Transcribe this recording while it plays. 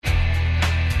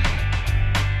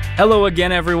Hello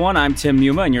again, everyone. I'm Tim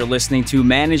Muma, and you're listening to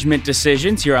Management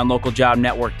Decisions here on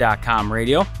localjobnetwork.com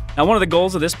radio. Now, one of the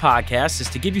goals of this podcast is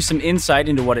to give you some insight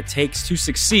into what it takes to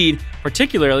succeed,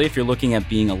 particularly if you're looking at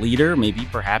being a leader, maybe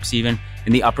perhaps even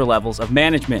in the upper levels of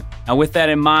management. Now, with that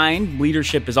in mind,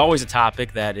 leadership is always a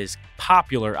topic that is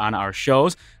popular on our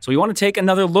shows. So we want to take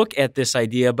another look at this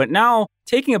idea, but now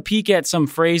taking a peek at some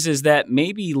phrases that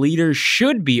maybe leaders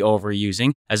should be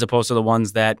overusing, as opposed to the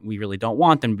ones that we really don't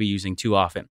want them to be using too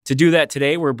often. To do that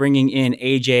today, we're bringing in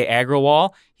AJ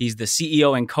Agrawal. He's the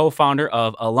CEO and co-founder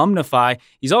of Alumnify.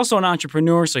 He's also an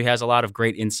entrepreneur, so he has a lot of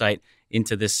great insight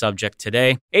into this subject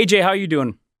today. AJ, how are you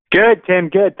doing? Good, Tim.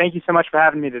 Good. Thank you so much for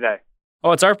having me today.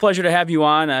 Oh, it's our pleasure to have you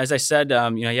on. As I said,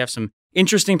 you have some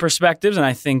interesting perspectives, and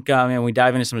I think when we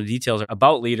dive into some of the details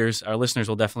about leaders, our listeners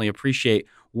will definitely appreciate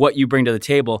what you bring to the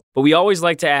table. But we always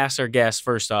like to ask our guests,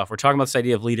 first off, we're talking about this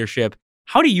idea of leadership.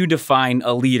 How do you define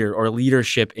a leader or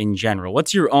leadership in general?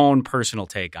 What's your own personal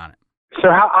take on it? So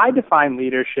how I define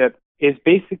leadership is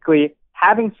basically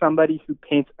having somebody who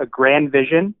paints a grand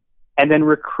vision and then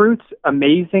recruits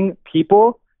amazing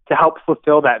people to help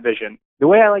fulfill that vision. The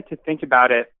way I like to think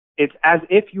about it, it's as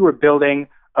if you were building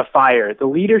a fire. The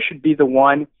leader should be the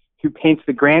one who paints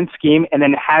the grand scheme and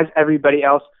then has everybody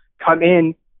else come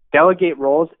in, delegate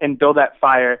roles, and build that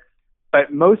fire.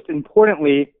 But most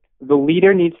importantly, the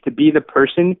leader needs to be the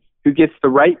person who gets the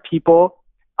right people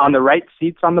on the right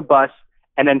seats on the bus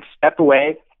and then step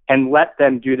away and let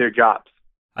them do their jobs.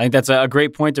 I think that's a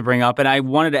great point to bring up. And I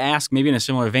wanted to ask, maybe in a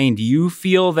similar vein, do you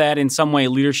feel that in some way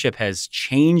leadership has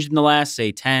changed in the last,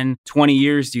 say, 10, 20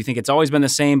 years? Do you think it's always been the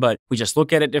same, but we just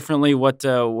look at it differently? What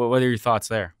are your thoughts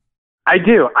there? I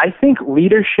do. I think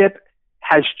leadership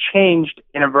has changed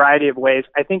in a variety of ways.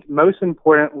 I think most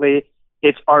importantly,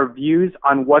 it's our views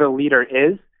on what a leader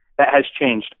is that has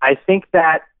changed. I think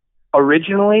that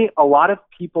originally a lot of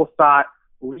people thought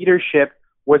leadership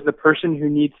was the person who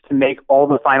needs to make all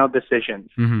the final decisions,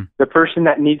 the person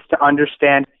that needs to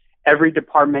understand every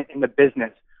department in the business.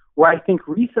 Where I think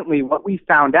recently what we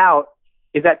found out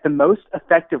is that the most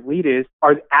effective leaders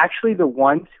are actually the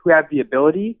ones who have the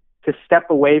ability to step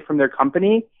away from their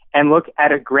company and look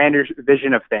at a grander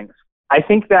vision of things. I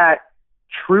think that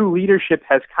true leadership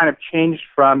has kind of changed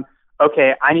from,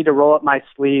 okay, I need to roll up my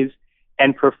sleeves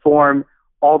and perform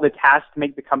all the tasks to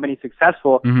make the company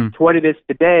successful, to what it is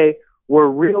today, where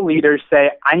real leaders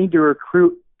say, I need to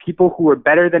recruit people who are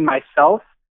better than myself,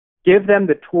 give them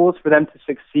the tools for them to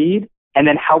succeed, and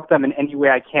then help them in any way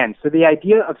I can. So the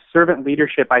idea of servant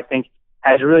leadership, I think,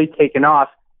 has really taken off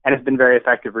and has been very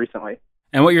effective recently.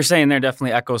 And what you're saying there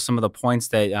definitely echoes some of the points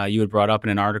that you had brought up in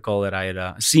an article that I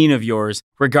had seen of yours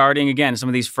regarding, again, some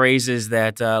of these phrases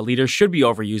that leaders should be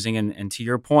overusing. And to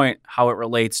your point, how it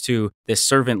relates to this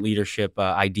servant leadership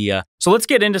idea. So let's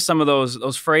get into some of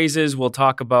those phrases. We'll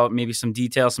talk about maybe some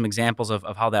details, some examples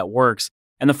of how that works.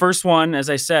 And the first one, as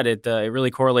I said, it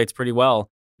really correlates pretty well.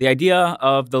 The idea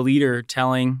of the leader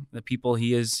telling the people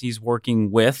he's working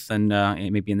with, and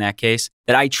maybe in that case,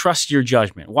 that I trust your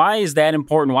judgment. Why is that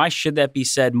important? Why should that be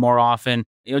said more often?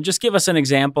 Just give us an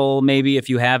example, maybe if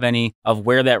you have any, of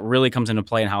where that really comes into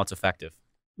play and how it's effective.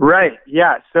 Right.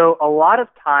 Yeah. So a lot of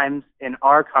times in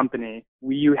our company,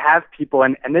 you have people,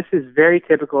 and this is very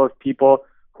typical of people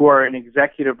who are in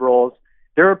executive roles.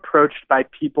 They're approached by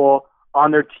people on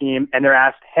their team and they're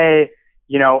asked, hey,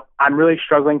 I'm really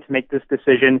struggling to make this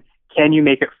decision. Can you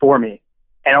make it for me?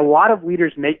 And a lot of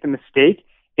leaders make the mistake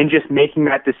in just making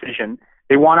that decision.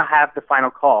 They want to have the final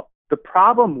call. The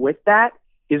problem with that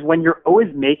is when you're always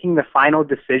making the final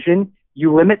decision,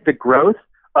 you limit the growth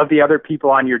of the other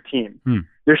people on your team.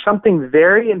 There's something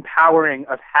very empowering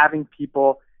of having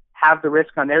people have the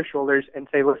risk on their shoulders and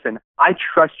say, listen, I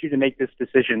trust you to make this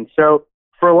decision. So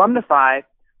for Alumnify,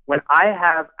 when I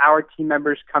have our team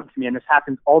members come to me, and this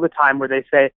happens all the time where they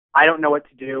say, I don't know what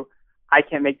to do, I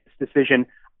can't make this decision,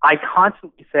 I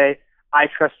constantly say, I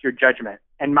trust your judgment.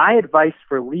 And my advice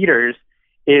for leaders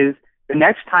is the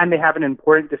next time they have an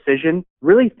important decision,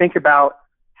 really think about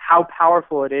how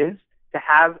powerful it is to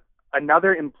have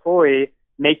another employee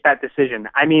make that decision.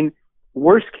 I mean,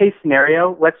 worst case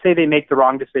scenario, let's say they make the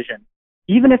wrong decision.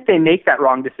 Even if they make that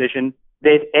wrong decision,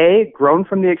 they've A, grown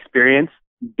from the experience,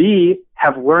 B,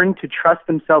 have learned to trust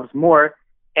themselves more,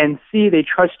 and C, they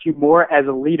trust you more as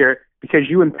a leader because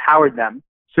you empowered them.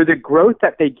 So the growth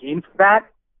that they gain from that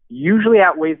usually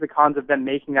outweighs the cons of them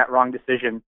making that wrong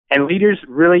decision. And leaders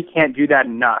really can't do that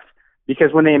enough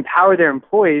because when they empower their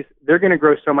employees, they're going to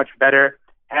grow so much better.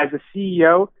 As a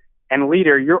CEO and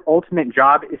leader, your ultimate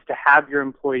job is to have your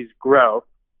employees grow.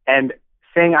 And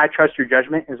saying I trust your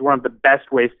judgment is one of the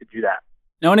best ways to do that.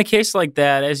 Now, in a case like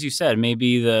that, as you said,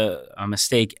 maybe a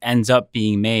mistake ends up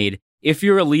being made. If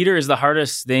you're a leader, is the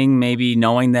hardest thing maybe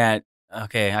knowing that,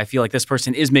 okay, I feel like this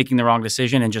person is making the wrong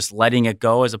decision and just letting it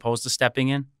go as opposed to stepping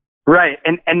in? Right.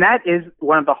 And that is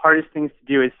one of the hardest things to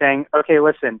do, is saying, okay,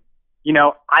 listen,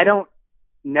 I don't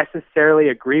necessarily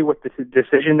agree with the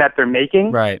decision that they're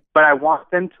making, right, but I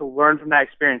want them to learn from that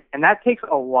experience. And that takes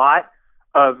a lot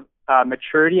of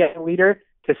maturity as a leader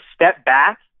to step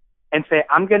back and say,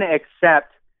 I'm going to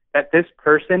accept that this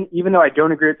person, even though I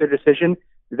don't agree with their decision,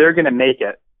 they're going to make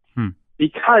it.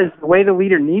 Because the way the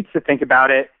leader needs to think about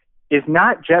it is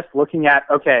not just looking at,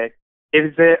 okay,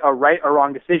 is it a right or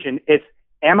wrong decision? It's,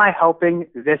 am I helping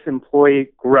this employee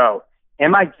grow?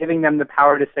 Am I giving them the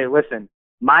power to say, listen,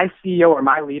 my CEO or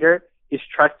my leader is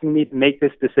trusting me to make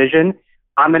this decision.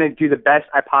 I'm going to do the best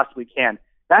I possibly can.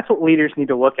 That's what leaders need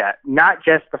to look at, not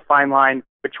just the fine line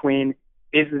between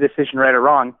is the decision right or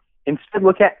wrong. Instead,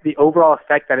 look at the overall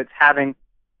effect that it's having,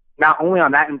 not only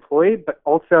on that employee, but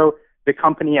also the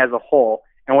company as a whole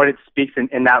and what it speaks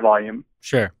in that volume.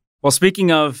 Sure. Well,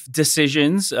 speaking of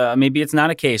decisions, maybe it's not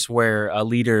a case where a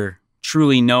leader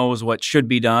truly knows what should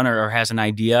be done or has an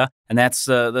idea. And that's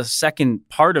the second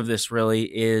part of this really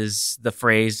is the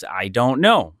phrase, I don't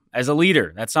know. As a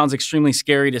leader, that sounds extremely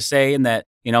scary to say, and that,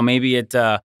 maybe it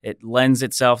lends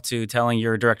itself to telling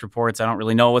your direct reports, I don't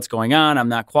really know what's going on. I'm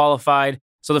not qualified.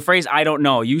 So the phrase, I don't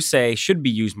know, you say should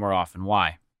be used more often.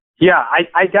 Why? Yeah,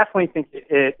 I definitely think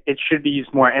it should be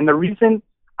used more. And the reason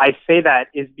I say that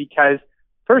is because,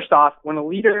 first off, when a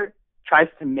leader tries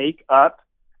to make up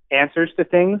answers to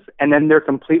things and then they're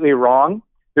completely wrong,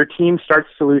 their team starts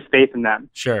to lose faith in them.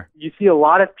 Sure. You see a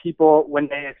lot of people,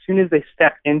 as soon as they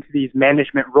step into these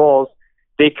management roles,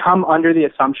 they come under the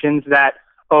assumptions that,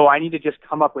 oh, I need to just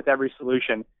come up with every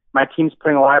solution. My team's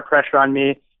putting a lot of pressure on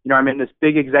me. I'm in this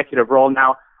big executive role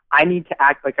now. I need to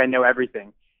act like I know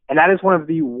everything. And that is one of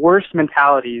the worst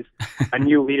mentalities a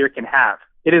new leader can have.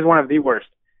 It is one of the worst.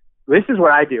 This is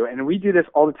what I do. And we do this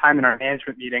all the time in our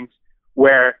management meetings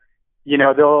where,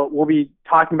 we'll be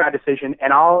talking about a decision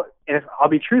and I'll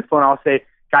be truthful and I'll say,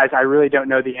 guys, I really don't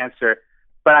know the answer.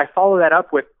 But I follow that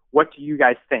up with, what do you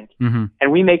guys think? Mm-hmm.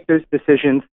 And we make those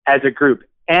decisions as a group.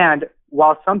 And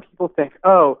while some people think,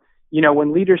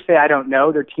 when leaders say, I don't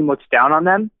know, their team looks down on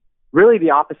them, really the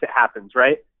opposite happens,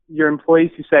 right? Your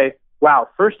employees who say, wow,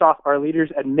 first off, our leader's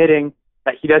admitting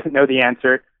that he doesn't know the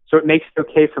answer, so it makes it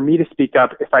okay for me to speak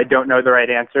up if I don't know the right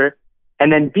answer.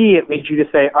 And then B, it leads you to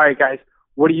say, all right, guys,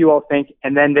 what do you all think?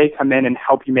 And then they come in and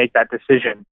help you make that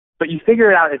decision. But you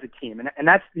figure it out as a team. And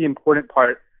that's the important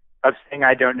part of saying,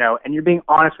 I don't know. And you're being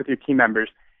honest with your team members.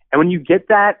 And when you get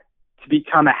that to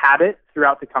become a habit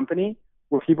throughout the company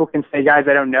where people can say, guys,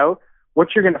 I don't know, what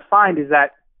you're going to find is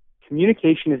that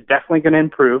communication is definitely going to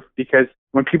improve, because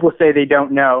when people say they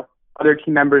don't know, other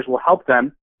team members will help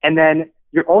them. And then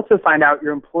you'll also find out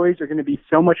your employees are going to be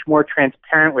so much more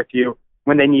transparent with you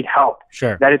when they need help.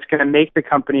 Sure. That it's going to make the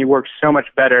company work so much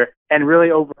better. And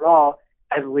really overall,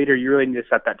 as a leader, you really need to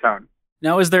set that tone.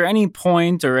 Now, is there any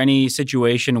point or any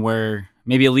situation where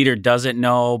maybe a leader doesn't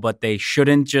know, but they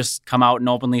shouldn't just come out and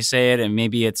openly say it, and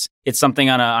maybe it's something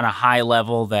on a high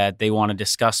level that they want to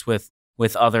discuss with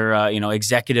other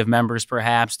executive members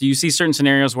perhaps? Do you see certain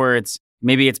scenarios where it's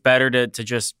better to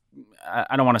just,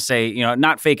 I don't want to say,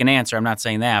 not fake an answer, I'm not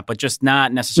saying that, but just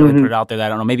not necessarily put it out there that, I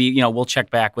don't know, maybe, we'll check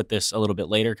back with this a little bit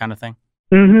later kind of thing?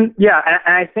 Mm-hmm. Yeah,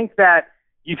 and I think that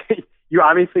you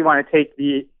obviously want to take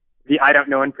the I don't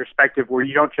know in perspective, where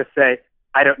you don't just say,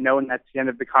 I don't know, and that's the end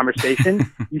of the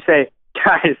conversation. You say,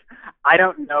 guys, I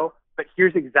don't know, but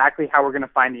here's exactly how we're going to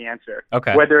find the answer.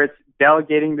 Okay. Whether it's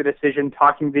delegating the decision,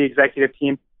 talking to the executive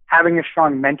team, having a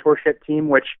strong mentorship team,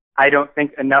 which I don't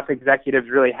think enough executives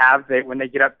really have. When they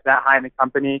get up to that high in the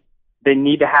company, they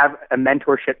need to have a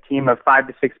mentorship team of 5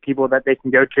 to 6 people that they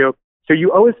can go to. So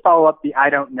you always follow up the I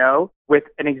don't know with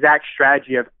an exact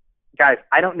strategy of, guys,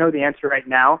 I don't know the answer right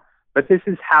now, but this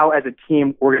is how, as a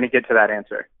team, we're going to get to that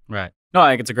answer. Right. No,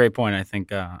 I think it's a great point. I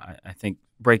think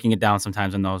breaking it down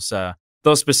sometimes in those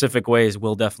specific ways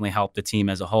will definitely help the team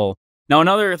as a whole. Now,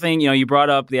 another thing, you brought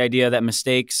up the idea that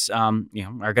mistakes, are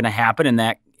going to happen, and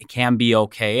that it can be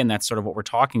okay, and that's sort of what we're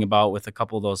talking about with a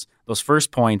couple of those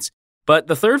first points. But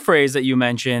the third phrase that you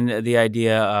mentioned, the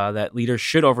idea that leaders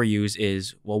should overuse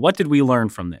is, well, what did we learn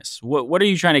from this? What are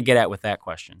you trying to get at with that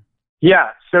question?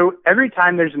 Yeah. So every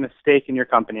time there's a mistake in your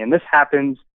company, and this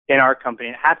happens in our company,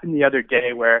 it happened the other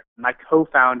day where my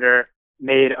co-founder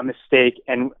made a mistake,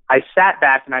 and I sat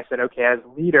back and I said, okay, as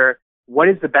a leader, what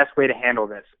is the best way to handle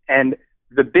this? And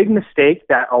the big mistake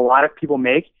that a lot of people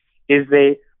make is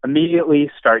they immediately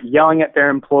start yelling at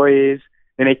their employees.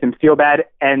 they make them feel bad.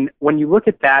 And when you look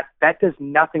at that, that does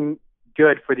nothing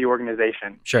good for the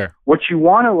organization. Sure. What you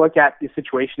want to look at the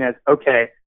situation as, okay,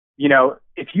 you know,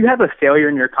 if you have a failure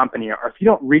in your company, or if you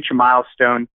don't reach a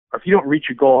milestone, or if you don't reach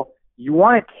a goal, you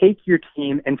want to take your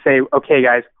team and say, okay,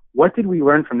 guys, what did we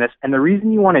learn from this? And the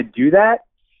reason you want to do that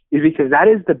is because that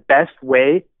is the best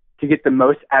way to get the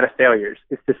most out of failures,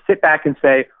 is to sit back and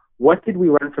say, what did we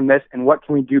learn from this and what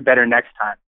can we do better next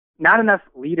time? Not enough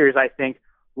leaders, I think,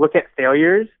 look at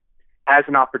failures as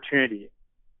an opportunity.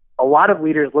 A lot of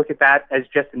leaders look at that as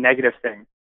just a negative thing.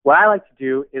 What I like to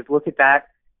do is look at that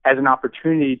as an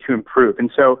opportunity to improve. And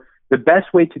so the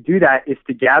best way to do that is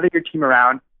to gather your team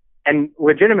around and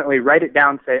legitimately write it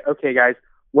down and say, okay, guys,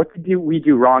 what did we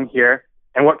do wrong here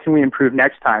and what can we improve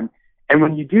next time? And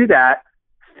when you do that,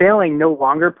 failing no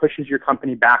longer pushes your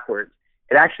company backwards.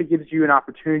 It actually gives you an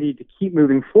opportunity to keep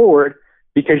moving forward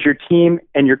because your team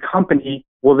and your company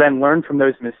will then learn from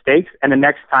those mistakes, and the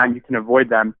next time you can avoid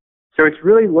them. So it's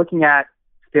really looking at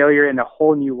failure in a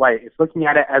whole new light. It's looking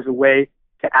at it as a way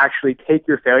to actually take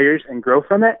your failures and grow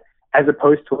from it, as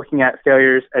opposed to looking at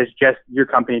failures as just your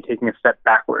company taking a step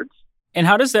backwards. And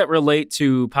how does that relate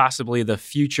to possibly the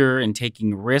future and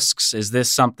taking risks? Is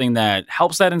this something that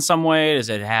helps that in some way? Does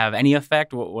it have any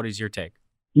effect? What is your take?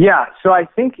 Yeah, so I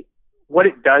think what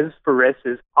it does for risk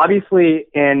is, obviously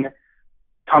in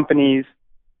companies,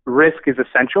 risk is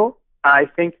essential. I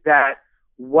think that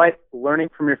what learning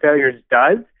from your failures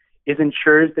does is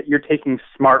ensures that you're taking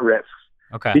smart risks.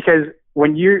 Okay. Because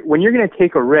when you're going to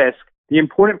take a risk, the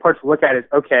important part to look at is,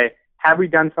 okay, have we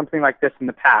done something like this in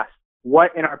the past?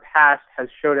 What in our past has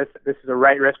showed us that this is a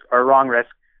right risk or a wrong risk?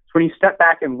 So when you step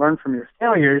back and learn from your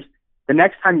failures, the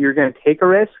next time you're going to take a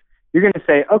risk, you're going to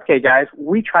say, okay, guys,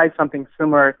 we tried something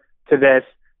similar to this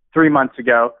 3 months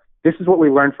ago. This is what we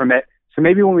learned from it. So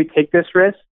maybe when we take this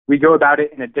risk, we go about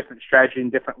it in a different strategy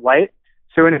and different light.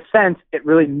 So in a sense, it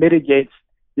really mitigates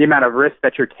the amount of risk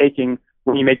that you're taking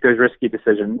when you make those risky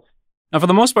decisions. Now, for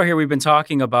the most part here, we've been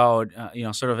talking about,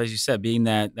 sort of, as you said, being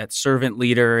that servant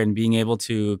leader and being able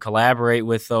to collaborate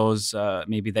with those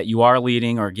maybe that you are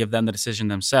leading or give them the decision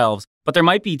themselves. But there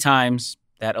might be times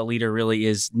that a leader really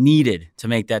is needed to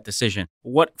make that decision.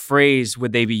 What phrase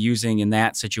would they be using in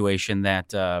that situation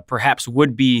that perhaps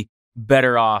would be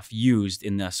better off used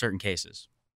in certain cases?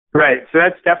 Right. So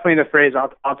that's definitely the phrase,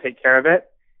 I'll take care of it.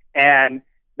 And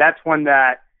that's one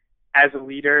that, as a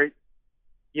leader,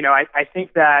 I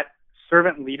think that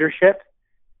servant leadership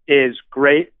is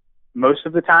great most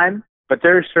of the time, but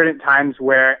there are certain times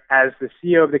where, as the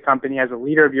CEO of the company, as a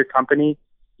leader of your company,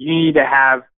 you need to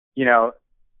have,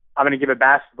 I'm going to give a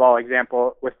basketball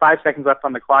example. With 5 seconds left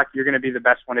on the clock, you're going to be the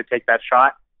best one to take that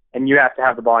shot, and you have to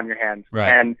have the ball in your hands. Right.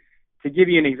 And to give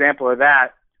you an example of that,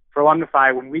 for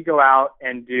Alumnify, when we go out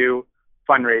and do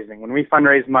fundraising, when we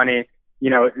fundraise money,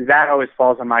 that always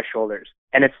falls on my shoulders.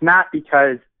 And it's not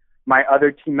because my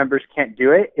other team members can't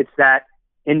do it. It's that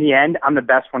in the end, I'm the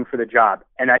best one for the job.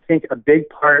 And I think a big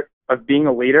part of being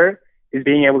a leader is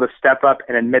being able to step up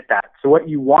and admit that. So what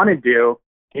you want to do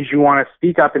is you want to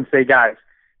speak up and say, guys,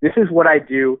 this is what I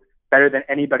do better than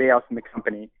anybody else in the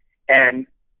company. And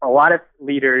a lot of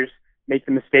leaders make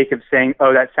the mistake of saying,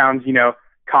 oh, that sounds,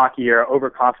 cocky or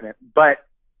overconfident. But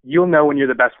you'll know when you're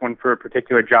the best one for a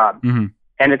particular job. Mm-hmm.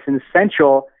 And it's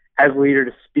essential as a leader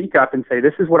to speak up and say,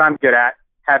 this is what I'm good at,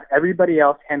 have everybody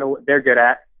else handle what they're good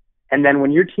at. And then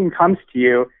when your team comes to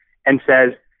you and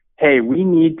says, hey, we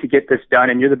need to get this done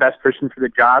and you're the best person for the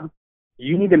job,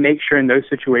 you need to make sure in those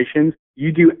situations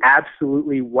you do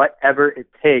absolutely whatever it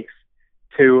takes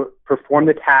to perform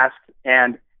the task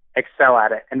and excel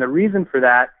at it. And the reason for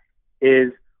that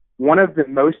is one of the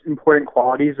most important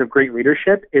qualities of great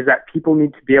leadership is that people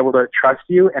need to be able to trust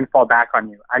you and fall back on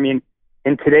you. I mean,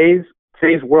 in today's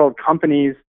world,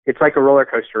 companies, it's like a roller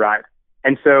coaster ride.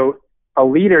 And so a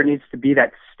leader needs to be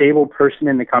that stable person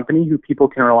in the company who people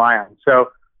can rely on. So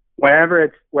whether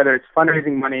it's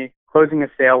fundraising money, closing a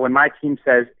sale, when my team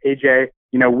says, AJ,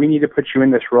 we need to put you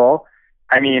in this role,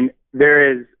 I mean,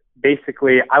 there is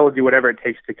basically, I will do whatever it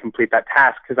takes to complete that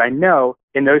task because I know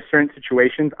in those certain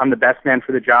situations, I'm the best man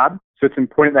for the job. So it's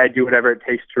important that I do whatever it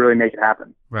takes to really make it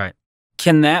happen. Right.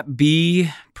 Can that be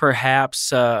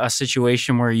perhaps a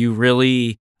situation where you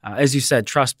really, as you said,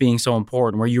 trust being so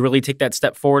important, where you really take that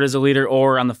step forward as a leader?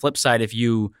 Or on the flip side, if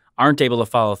you aren't able to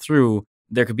follow through,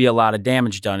 there could be a lot of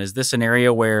damage done. Is this an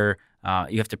area where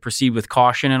you have to proceed with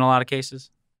caution in a lot of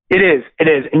cases? It is.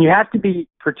 And you have to be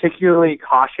particularly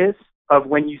cautious of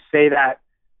when you say that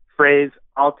phrase,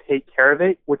 I'll take care of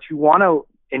it. What you want to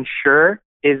ensure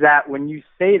is that when you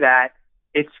say that,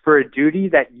 it's for a duty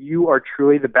that you are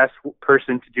truly the best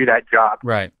person to do that job.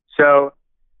 Right. So,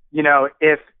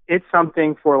 if it's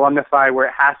something for Alumnify where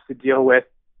it has to deal with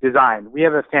design. We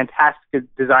have a fantastic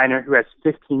designer who has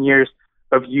 15 years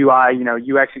of UI,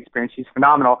 UX experience. He's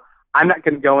phenomenal. I'm not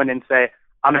going to go in and say,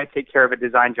 I'm going to take care of a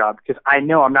design job because I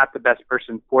know I'm not the best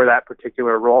person for that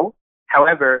particular role.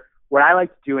 However, what I like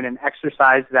to do in an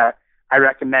exercise that I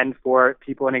recommend for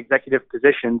people in executive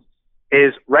positions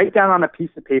is write down on a piece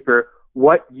of paper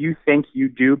what you think you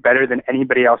do better than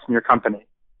anybody else in your company.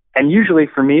 And usually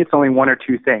for me, it's only one or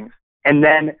two things. And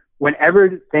then whenever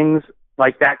things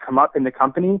like that come up in the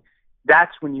company,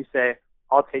 that's when you say,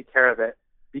 I'll take care of it.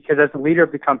 Because as the leader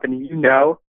of the company, you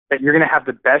know that you're going to have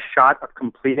the best shot of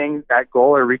completing that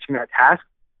goal or reaching that task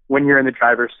when you're in the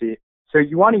driver's seat. So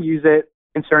you want to use it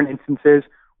in certain instances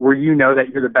where you know that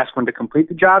you're the best one to complete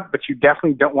the job, but you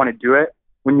definitely don't want to do it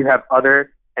when you have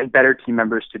other and better team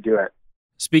members to do it.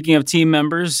 Speaking of team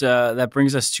members, that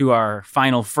brings us to our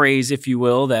final phrase, if you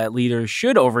will, that leaders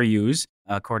should overuse,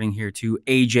 according here to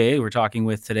AJ, we're talking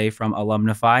with today from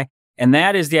Alumnify. And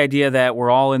that is the idea that we're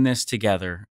all in this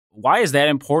together. Why is that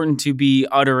important to be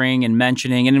uttering and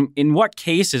mentioning? And in what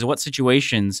cases, what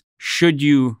situations should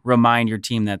you remind your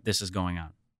team that this is going on?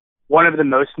 One of the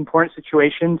most important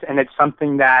situations, and it's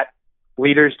something that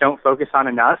leaders don't focus on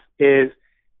enough, is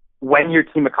when your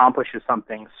team accomplishes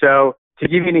something. So to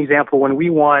give you an example, when we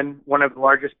won one of the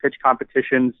largest pitch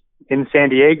competitions in San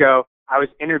Diego, I was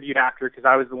interviewed after because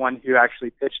I was the one who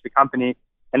actually pitched the company.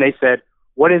 And they said,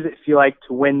 what does it feel like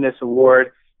to win this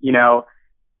award?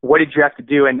 What did you have to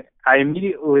do? And I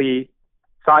immediately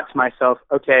thought to myself,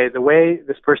 okay, the way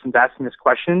this person's asking this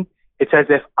question, it's as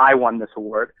if I won this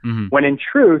award. Mm-hmm. When in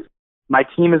truth, my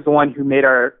team is the one who made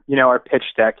our pitch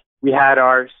deck. We had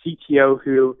our CTO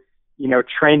who,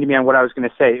 trained me on what I was going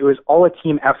to say. It was all a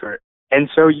team effort. And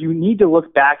so you need to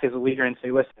look back as a leader and say,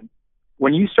 listen,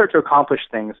 when you start to accomplish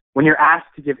things, when you're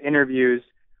asked to give interviews,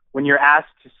 when you're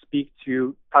asked to speak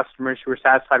to customers who are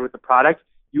satisfied with the product,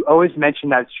 you always mention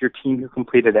that it's your team who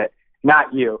completed it,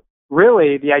 not you.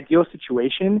 Really, the ideal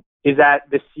situation is that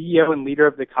the CEO and leader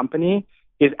of the company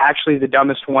is actually the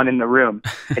dumbest one in the room,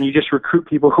 and you just recruit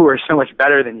people who are so much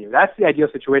better than you. That's the ideal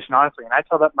situation, honestly. And I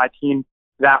tell my team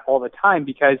that all the time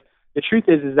because the truth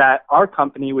is that our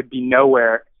company would be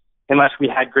nowhere unless we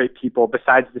had great people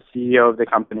besides the CEO of the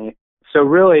company. So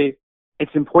really,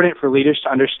 it's important for leaders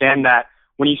to understand that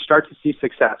when you start to see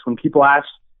success, when people ask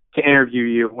to interview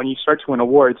you, when you start to win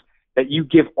awards, that you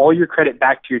give all your credit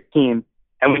back to your team.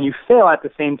 And when you fail at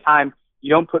the same time, you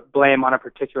don't put blame on a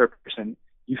particular person.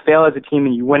 You fail as a team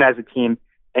and you win as a team.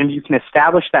 And you can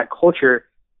establish that culture.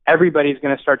 Everybody's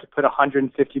going to start to put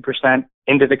 150%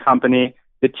 into the company.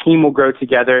 The team will grow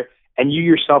together and you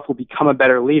yourself will become a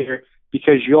better leader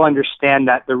because you'll understand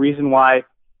that the reason why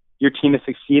your team is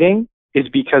succeeding is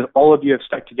because all of you have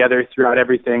stuck together throughout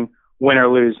everything, win or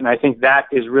lose. And I think that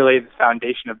is really the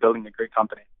foundation of building a great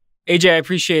company. AJ, I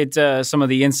appreciate some of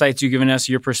the insights you've given us,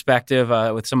 your perspective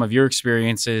with some of your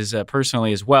experiences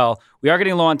personally as well. We are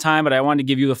getting low on time, but I wanted to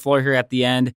give you the floor here at the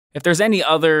end. If there's any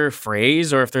other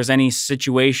phrase or if there's any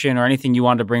situation or anything you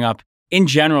wanted to bring up in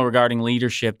general regarding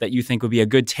leadership that you think would be a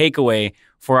good takeaway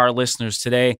for our listeners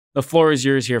today, the floor is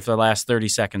yours here for the last 30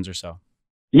 seconds or so.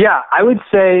 Yeah, I would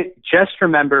say just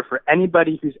remember for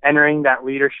anybody who's entering that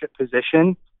leadership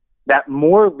position that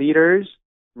more leaders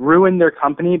ruin their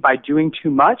company by doing too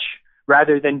much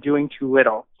rather than doing too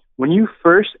little. When you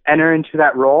first enter into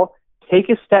that role, take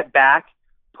a step back,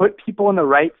 put people in the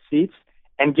right seats,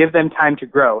 and give them time to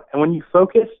grow. And when you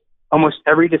focus almost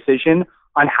every decision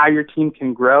on how your team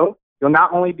can grow, you'll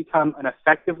not only become an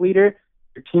effective leader,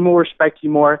 your team will respect you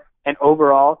more, and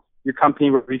overall, your company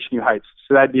will reach new heights.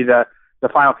 So that'd be the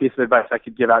final piece of advice I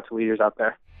could give out to leaders out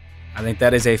there. I think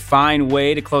that is a fine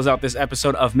way to close out this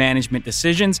episode of Management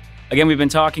Decisions. Again, we've been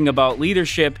talking about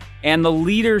leadership and the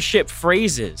leadership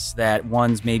phrases that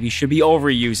ones maybe should be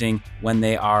overusing when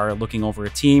they are looking over a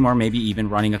team or maybe even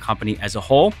running a company as a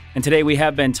whole. And today we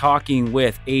have been talking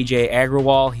with AJ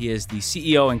Agrawal. He is the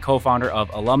CEO and co-founder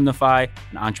of Alumnify,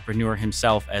 an entrepreneur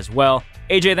himself as well.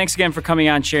 AJ, thanks again for coming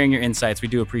on, sharing your insights. We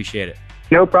do appreciate it.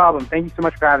 No problem. Thank you so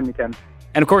much for having me, Tim.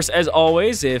 And of course, as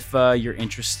always, if you're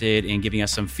interested in giving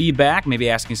us some feedback, maybe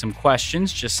asking some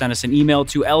questions, just send us an email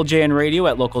to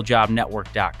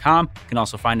ljnradio@localjobnetwork.com. You can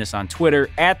also find us on Twitter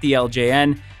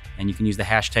 @theLJN, and you can use the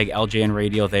hashtag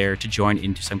LJNradio there to join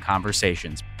into some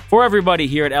conversations. For everybody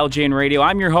here at LJN Radio,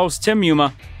 I'm your host, Tim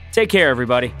Muma. Take care,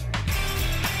 everybody.